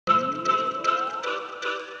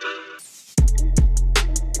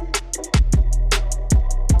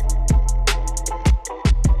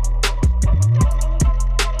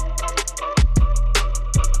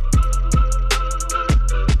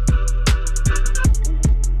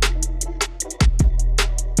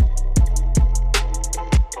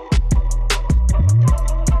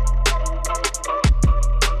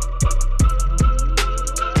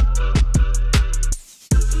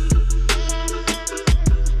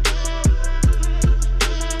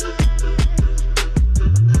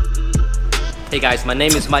Hey guys, my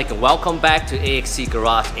name is Mike and welcome back to AHC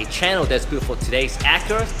Garage, a channel that's built for today's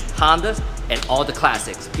Acuras, Hondas, and all the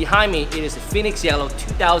classics. Behind me, it is a Phoenix Yellow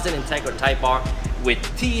 2000 Integra Type R with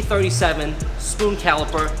T37 spoon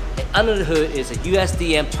caliper, and under the hood is a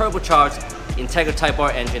USDM turbocharged Integra Type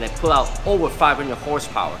R engine that pull out over 500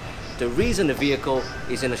 horsepower. The reason the vehicle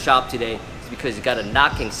is in the shop today is because it got a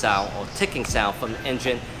knocking sound or ticking sound from the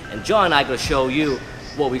engine, and John and I are going to show you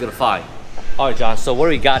what we're going to find. All right, John, so what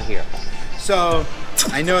do we got here? So,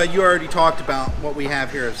 I know you already talked about what we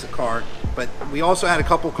have here as the car, but we also had a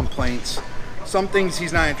couple complaints. Some things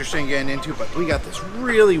he's not interested in getting into, but we got this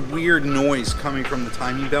really weird noise coming from the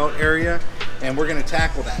timing belt area, and we're going to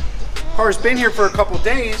tackle that. The car's been here for a couple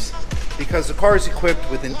days because the car is equipped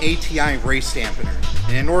with an ATI race dampener.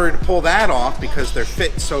 And in order to pull that off, because they're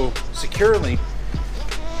fit so securely,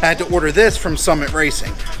 I had to order this from Summit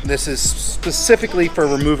Racing. This is specifically for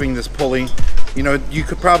removing this pulley. You know, you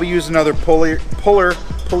could probably use another pulley puller,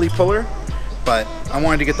 but I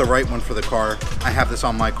wanted to get the right one for the car. I have this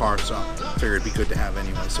on my car, so I figured it'd be good to have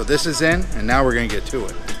anyway. So this is in, and now we're gonna get to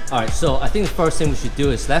it. All right, so I think the first thing we should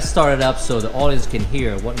do is let's start it up so the audience can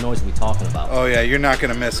hear what noise we're talking about. Oh yeah, you're not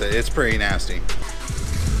gonna miss it. It's pretty nasty.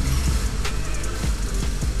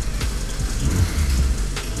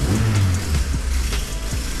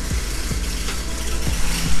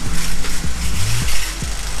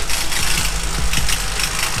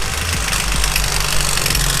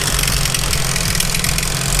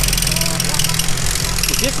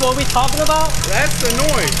 Is this what we're talking about? That's the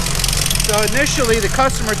noise. So initially the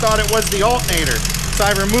customer thought it was the alternator. So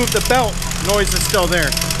I removed the belt, noise is still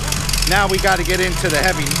there. Now we got to get into the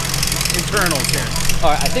heavy internals here.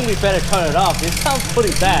 All right, I think we better turn it off. This sounds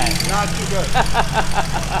pretty bad. Not too good.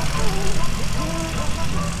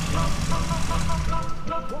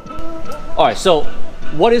 All right, so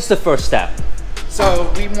what is the first step?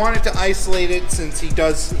 So we wanted to isolate it since he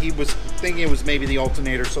was thinking it was maybe the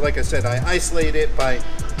alternator. So like I said, I isolated it by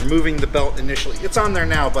removing the belt initially. It's on there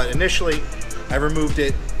now, but initially I removed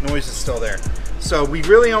it, noise is still there. So we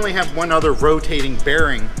really only have one other rotating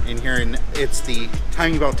bearing in here, and it's the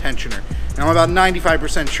timing belt tensioner. And I'm about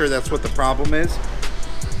 95% sure that's what the problem is.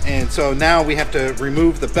 And so now we have to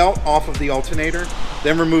remove the belt off of the alternator,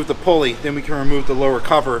 then remove the pulley, then we can remove the lower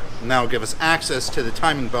cover, and that'll give us access to the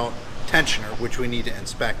timing belt tensioner, which we need to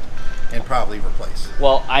inspect and probably replace.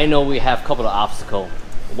 Well, I know we have a couple of obstacles.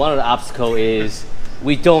 One of the obstacles is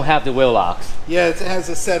we don't have the wheel locks. Yeah, it has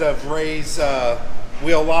a set of raised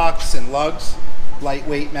wheel locks and lugs,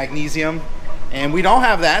 lightweight magnesium, and we don't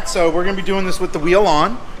have that, so we're going to be doing this with the wheel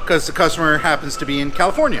on because the customer happens to be in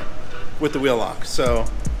California with the wheel lock. So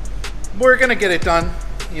we're going to get it done.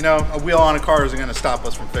 You know, a wheel on a car isn't going to stop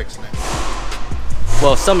us from fixing it.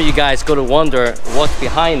 Well, some of you guys go to wonder what's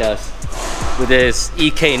behind us with this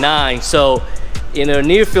EK9. So in the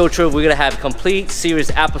near future, we're gonna have a complete series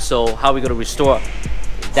episode how we're gonna restore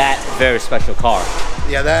that very special car.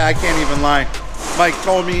 Yeah, that I can't even lie. Mike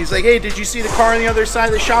told me, he's like, hey, did you see the car on the other side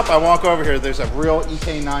of the shop? I walk over here, there's a real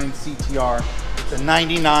EK9 CTR. It's a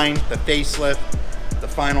 99, the facelift, the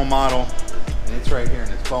final model, and it's right here,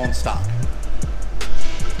 and it's bone stock.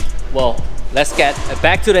 Well, let's get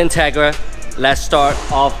back to the Integra. Let's start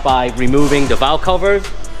off by removing the valve covers,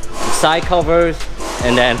 the side covers,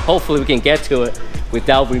 and then hopefully we can get to it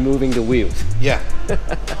without removing the wheels. Yeah.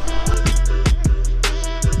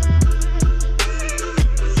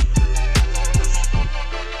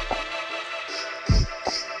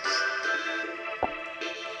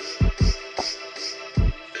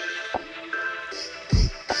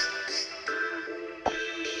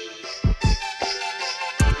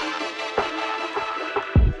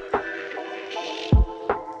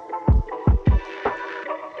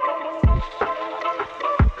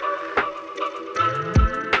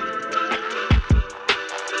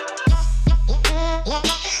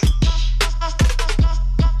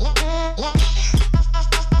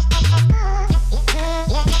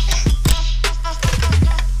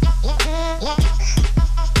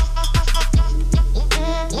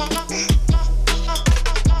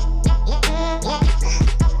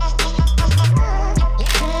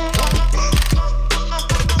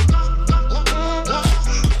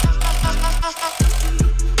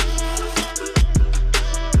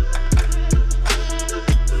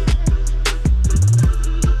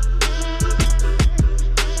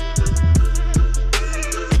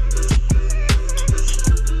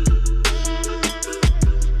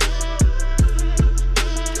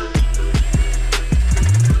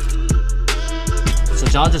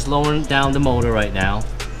 John just lowering down the motor right now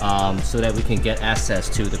so that we can get access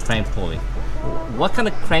to the crank pulley. what kind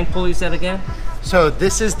of crank pulley is that again? So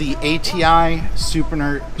this is the ATI super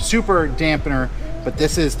dampener, but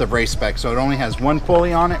this is the race spec. So it only has one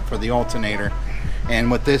pulley on it for the alternator. And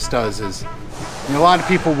what this does is, a lot of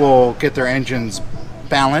people will get their engines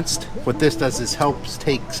balanced. What this does is helps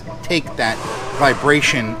take that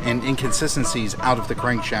vibration and inconsistencies out of the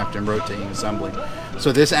crankshaft and rotating assembly.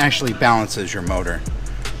 So this actually balances your motor.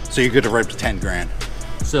 So you're good to right up to 10 grand.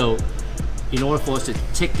 So in order for us to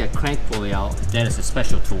take that crank pulley out, that is a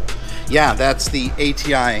special tool. Yeah, that's the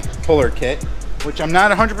ATI puller kit, which I'm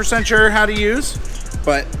not 100% sure how to use,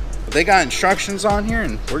 but they got instructions on here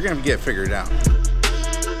and we're gonna get it figured out.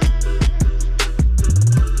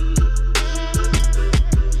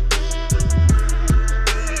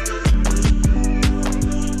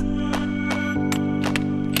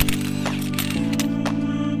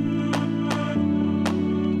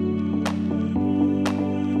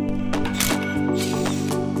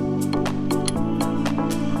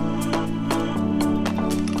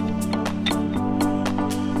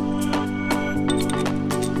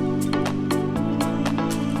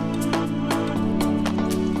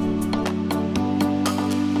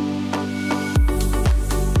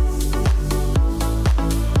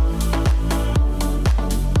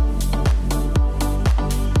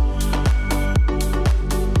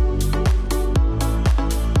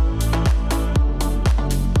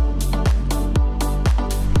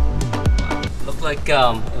 Like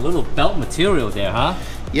a little belt material there, huh?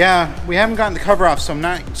 Yeah, we haven't gotten the cover off, so I'm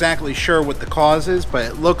not exactly sure what the cause is, but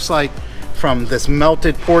it looks like from this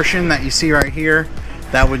melted portion that you see right here,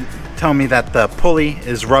 that would tell me that the pulley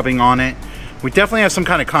is rubbing on it. We definitely have some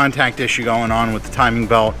kind of contact issue going on with the timing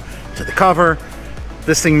belt to the cover.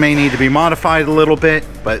 This thing may need to be modified a little bit,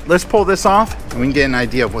 but let's pull this off and we can get an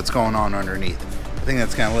idea of what's going on underneath. I think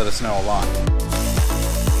that's gonna let us know a lot.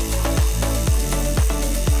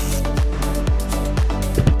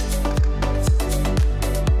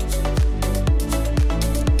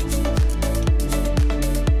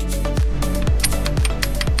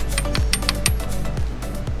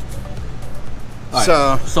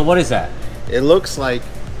 So what is that? It looks like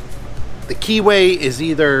the keyway is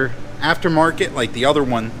either aftermarket, like the other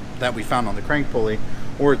one that we found on the crank pulley,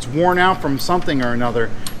 or it's worn out from something or another,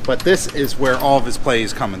 but this is where all of his play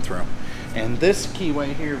is coming through. And this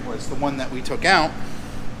keyway here was the one that we took out,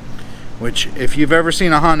 which if you've ever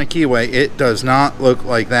seen a Honda keyway, it does not look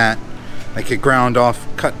like that, like a ground off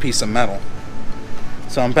cut piece of metal.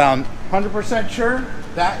 So I'm about 100% sure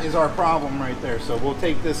that is our problem right there. So we'll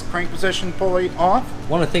take this crank position pulley off.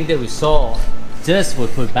 One of the things that we saw, this would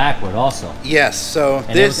put backward also. Yes, so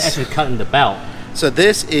and this was actually cutting the belt. So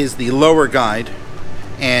this is the lower guide,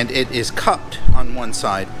 and it is cupped on one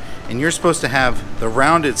side, and you're supposed to have the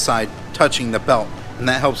rounded side touching the belt, and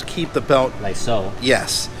that helps keep the belt like so.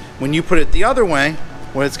 Yes. When you put it the other way,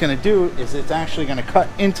 what it's going to do is it's actually going to cut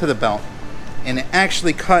into the belt, and it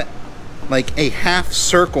actually cut like a half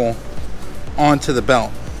circle onto the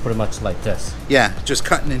belt. Pretty much like this. Yeah, just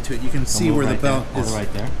cutting into it. You can see where the belt is.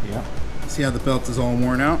 Right there. Yeah. See how the belt is all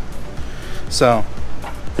worn out? So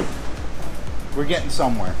we're getting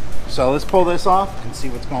somewhere. So let's pull this off and see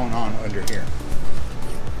what's going on under here.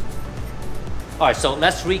 All right, so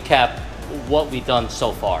let's recap what we've done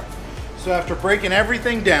so far. So after breaking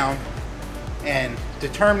everything down and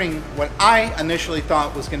determining what I initially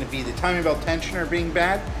thought was going to be the timing belt tensioner being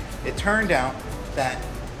bad, it turned out that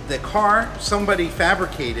the car, somebody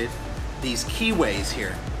fabricated these keyways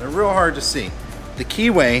here. They're real hard to see. The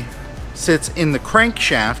keyway sits in the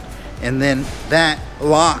crankshaft, and then that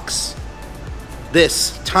locks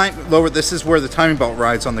this this is where the timing belt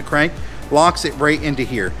rides on the crank, locks it right into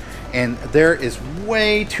here. And there is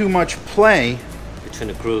way too much play between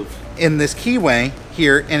the grooves in this keyway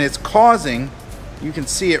here, and it's causing, you can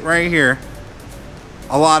see it right here,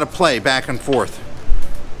 a lot of play back and forth,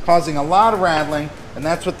 causing a lot of rattling. And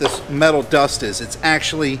that's what this metal dust is. It's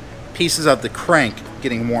actually pieces of the crank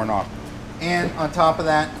getting worn off. And on top of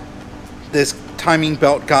that, this timing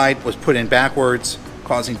belt guide was put in backwards,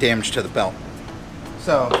 causing damage to the belt.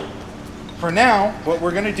 So for now, what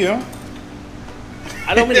we're gonna do,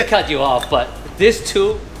 I don't mean to cut you off, but this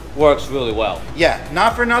tool works really well. Yeah,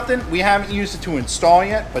 not for nothing, we haven't used it to install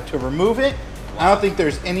yet, but to remove it, I don't think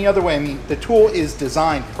there's any other way. I mean, the tool is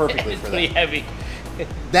designed perfectly for that. It's pretty heavy.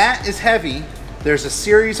 That is heavy. There's a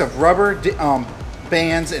series of rubber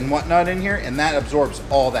bands and whatnot in here, and that absorbs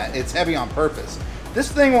all that. It's heavy on purpose.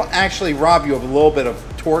 This thing will actually rob you of a little bit of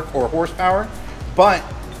torque or horsepower, but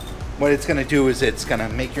what it's gonna do is it's gonna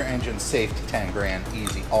make your engine safe to 10 grand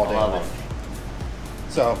easy all day long.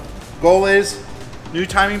 So, goal is new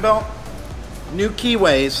timing belt, new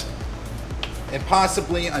keyways, and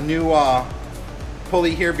possibly a new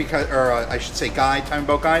pulley here because, or I should say guide, timing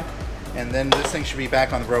belt guide, and then this thing should be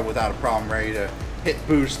back on the road without a problem, ready to hit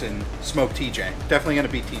boost and smoke TJ. Definitely gonna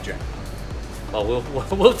beat TJ. Well,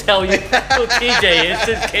 we'll tell you who TJ is,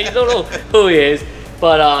 in case you don't know who he is.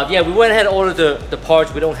 But yeah, we went ahead and ordered the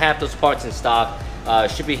parts. We don't have those parts in stock.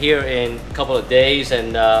 Should be here in a couple of days,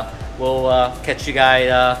 and we'll catch you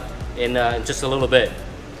guys in just a little bit.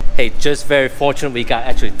 Hey, just very fortunate we got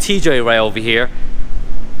actually TJ right over here.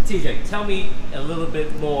 TJ, tell me a little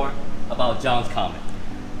bit more about John's comment.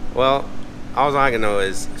 Well, all I can know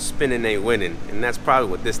is spinning ain't winning, and that's probably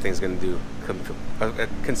what this thing's gonna do,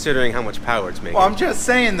 considering how much power it's making. Well, I'm just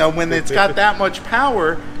saying though, when it's got that much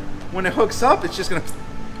power, when it hooks up, it's just gonna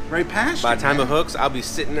right past you. By the time it hooks, I'll be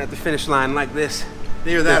sitting at the finish line like this,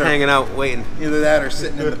 either that, just hanging out waiting. Either that, or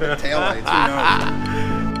sitting in the taillights. Who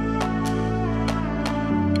knows?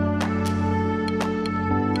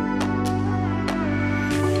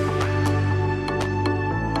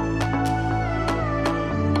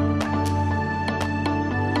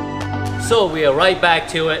 So we are right back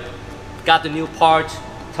to it. Got the new parts.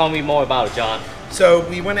 Tell me more about it, John. So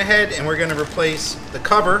we went ahead and we're going to replace the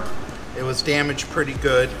cover. It was damaged pretty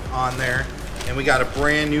good on there, and we got a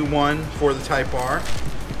brand new one for the Type R.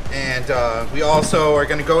 And we also are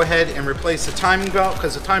going to go ahead and replace the timing belt,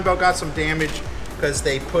 because the timing belt got some damage because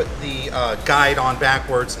they put the guide on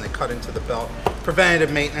backwards and they cut into the belt.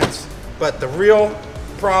 Preventative maintenance. But the real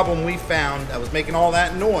problem we found that was making all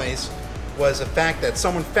that noise was the fact that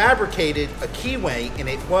someone fabricated a keyway and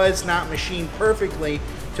it was not machined perfectly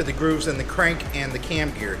to the grooves in the crank and the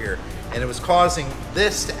cam gear here. And it was causing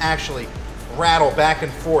this to actually rattle back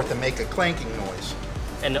and forth and make a clanking noise.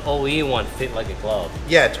 And the OE one fit like a glove.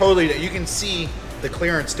 Yeah, totally. You can see the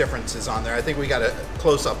clearance differences on there. I think we got a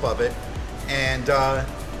close-up of it. And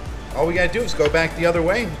all we gotta do is go back the other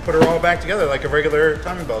way and put her all back together like a regular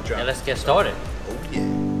timing belt job. Yeah, let's get started. Oh yeah.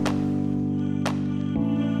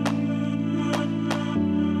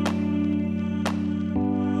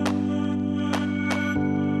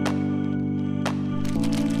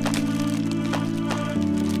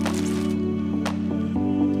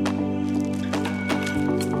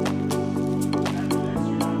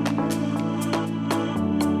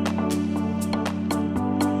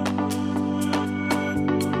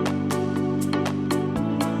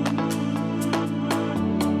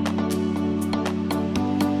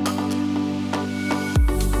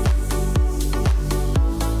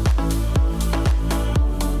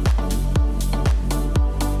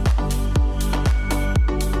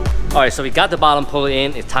 All right, so we got the bottom pulley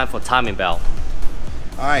in. It's time for timing belt.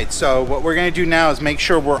 All right, so what we're gonna do now is make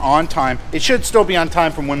sure we're on time. It should still be on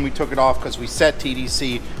time from when we took it off because we set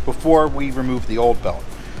TDC before we removed the old belt.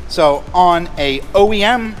 So on a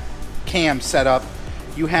OEM cam setup,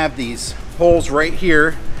 you have these holes right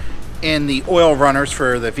here in the oil runners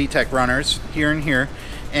for the Vtec runners, here and here,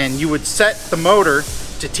 and you would set the motor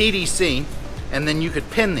to TDC, and then you could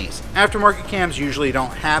pin these. Aftermarket cams usually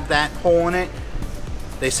don't have that hole in it.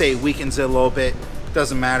 They say it weakens it a little bit.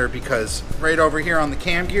 Doesn't matter, because right over here on the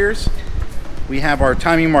cam gears, we have our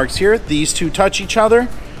timing marks here. These two touch each other.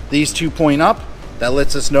 These two point up. That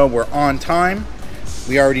lets us know we're on time.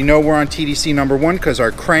 We already know we're on TDC number 1 because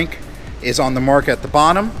our crank is on the mark at the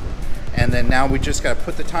bottom. And then now we just got to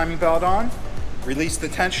put the timing belt on, release the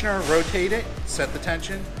tensioner, rotate it, set the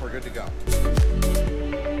tension. We're good to go.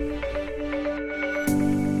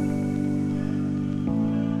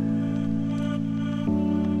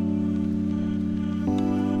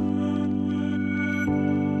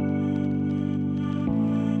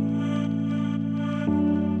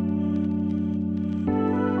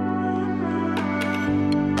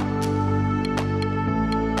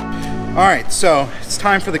 All right, so it's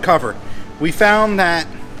time for the cover. We found that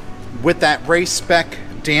with that race spec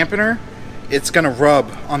dampener, it's gonna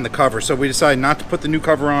rub on the cover. So we decided not to put the new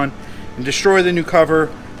cover on and destroy the new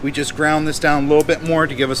cover. We just ground this down a little bit more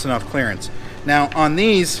to give us enough clearance. Now on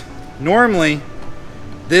these, normally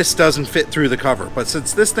this doesn't fit through the cover, but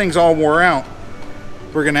since this thing's all wore out,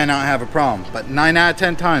 we're gonna not have a problem. But 9 out of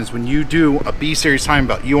 10 times when you do a B series timing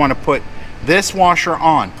belt, you wanna put this washer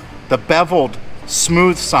on, the beveled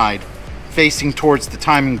smooth side facing towards the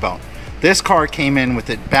timing belt. This car came in with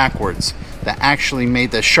it backwards. That actually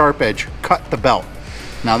made the sharp edge cut the belt.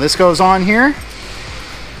 Now this goes on here,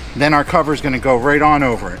 then our cover is going to go right on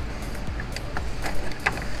over it.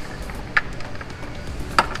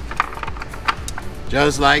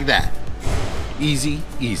 Just like that. Easy,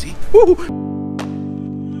 easy. Woo!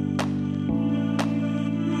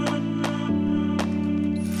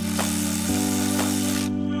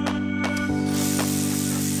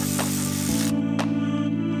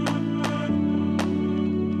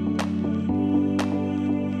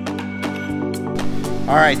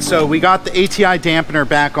 All right, so we got the ATI dampener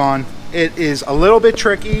back on. It is a little bit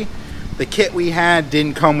tricky. The kit we had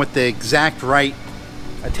didn't come with the exact right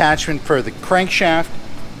attachment for the crankshaft.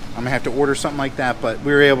 I'm gonna have to order something like that, but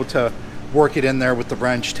we were able to work it in there with the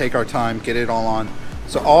wrench, take our time, get it all on.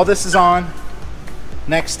 So all this is on.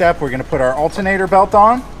 Next step, we're gonna put our alternator belt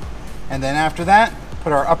on, and then after that,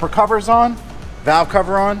 put our upper covers on, valve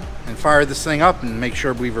cover on, and fire this thing up and make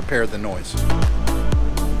sure we've repaired the noise.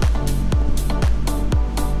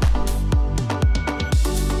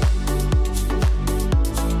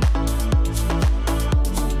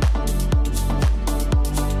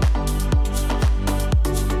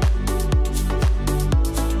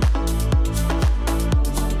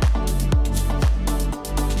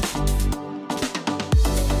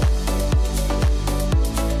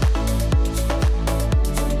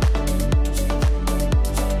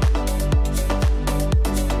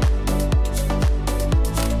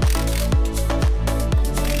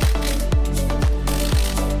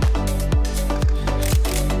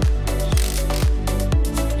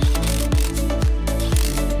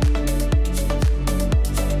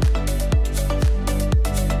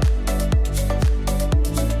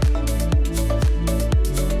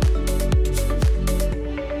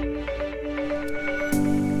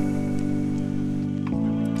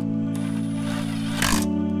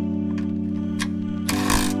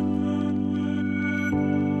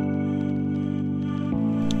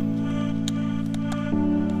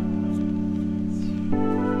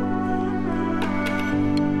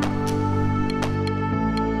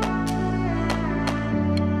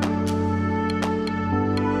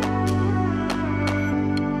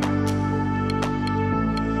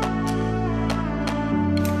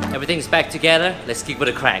 Everything's back together. Let's give it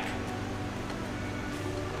a crank.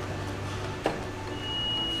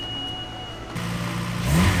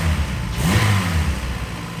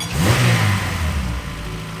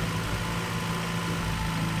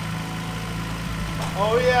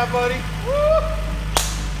 Oh yeah, buddy.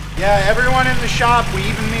 Woo! Yeah, everyone in the shop,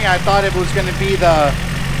 even me, I thought it was going to be the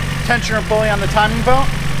tensioner pulley on the timing belt.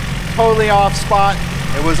 Totally off spot.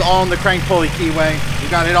 It was all in the crank pulley keyway. We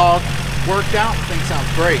got it all worked out. Thing sounds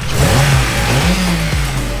great.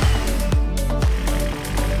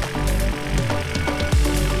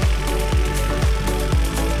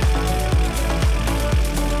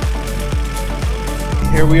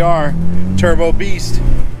 Here we are, Turbo Beast.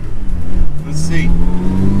 Let's see.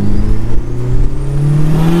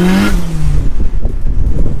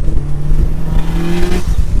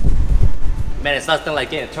 Man, it's nothing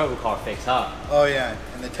like getting a turbo car fixed, huh? Oh yeah,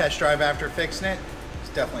 and the test drive after fixing it is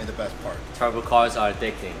definitely the best part. Turbo cars are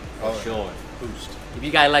addicting, for sure. Boost. If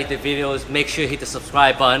you guys like the videos, make sure you hit the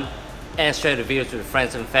subscribe button and share the videos with your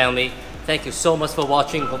friends and family. Thank you so much for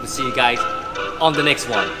watching. Hope to see you guys on the next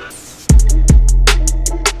one.